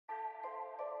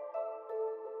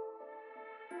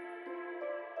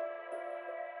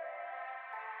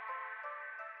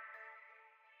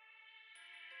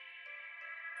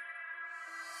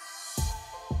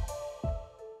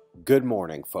Good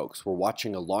morning, folks. We're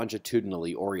watching a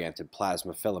longitudinally oriented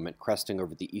plasma filament cresting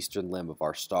over the eastern limb of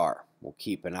our star. We'll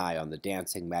keep an eye on the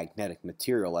dancing magnetic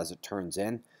material as it turns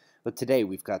in, but today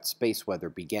we've got space weather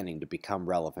beginning to become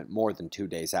relevant more than 2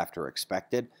 days after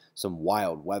expected, some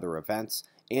wild weather events,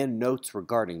 and notes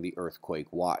regarding the earthquake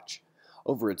watch.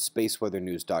 Over at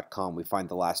spaceweathernews.com, we find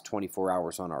the last 24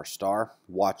 hours on our star,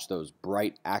 watch those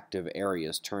bright, active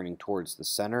areas turning towards the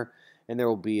center, and there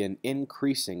will be an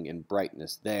increasing in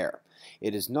brightness there.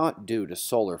 It is not due to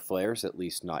solar flares, at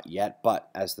least not yet, but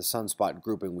as the sunspot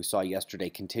grouping we saw yesterday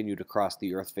continued across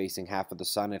the Earth-facing half of the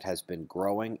sun, it has been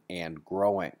growing and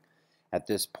growing. At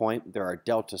this point, there are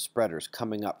delta spreaders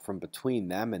coming up from between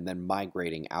them and then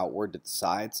migrating outward to the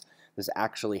sides. This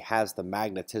actually has the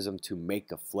magnetism to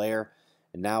make a flare,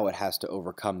 and now it has to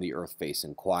overcome the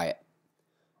Earth-facing quiet.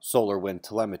 Solar wind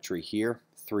telemetry here.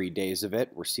 3 days of it,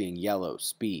 we're seeing yellow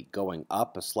speed going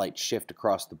up, a slight shift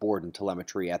across the board in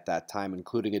telemetry at that time,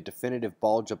 including a definitive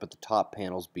bulge up at the top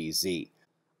panels BZ.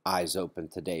 Eyes open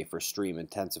today for stream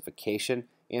intensification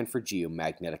and for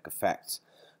geomagnetic effects.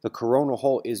 The coronal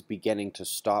hole is beginning to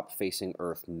stop facing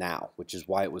Earth now, which is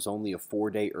why it was only a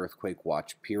 4-day earthquake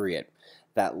watch period.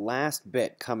 That last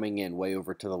bit coming in way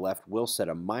over to the left will set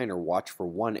a minor watch for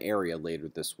one area later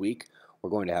this week. We're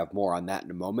going to have more on that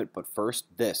in a moment, but first,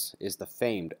 this is the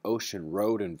famed Ocean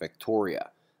Road in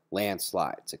Victoria.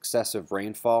 Landslides, excessive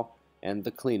rainfall, and the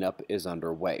cleanup is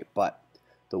underway. But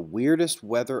the weirdest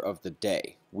weather of the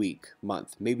day, week,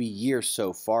 month, maybe year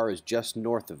so far is just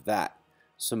north of that.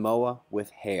 Samoa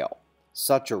with hail.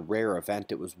 Such a rare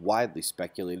event it was widely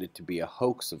speculated to be a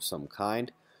hoax of some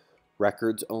kind.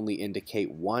 Records only indicate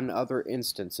one other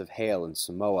instance of hail in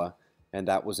Samoa, and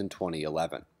that was in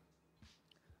 2011.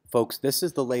 Folks, this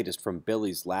is the latest from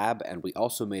Billy's lab, and we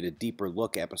also made a deeper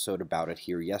look episode about it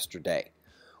here yesterday.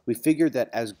 We figured that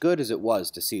as good as it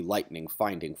was to see lightning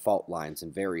finding fault lines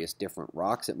in various different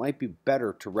rocks, it might be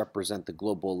better to represent the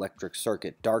global electric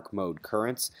circuit dark mode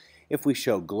currents if we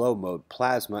show glow mode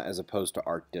plasma as opposed to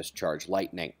arc discharge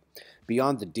lightning.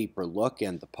 Beyond the deeper look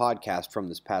and the podcast from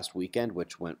this past weekend,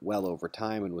 which went well over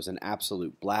time and was an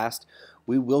absolute blast,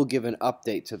 we will give an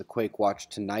update to the Quake Watch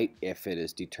tonight if it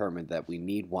is determined that we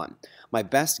need one. My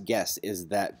best guess is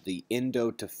that the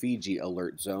Indo to Fiji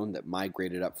alert zone that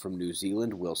migrated up from New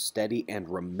Zealand will steady and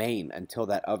remain until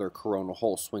that other coronal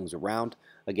hole swings around.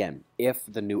 Again, if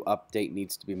the new update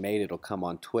needs to be made, it'll come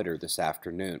on Twitter this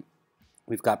afternoon.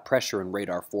 We've got pressure and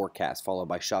radar forecast followed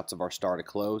by shots of our star to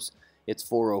close. It's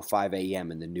 4:05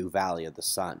 a.m. in the new Valley of the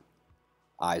Sun.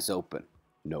 Eyes open,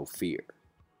 no fear.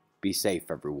 Be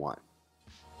safe, everyone.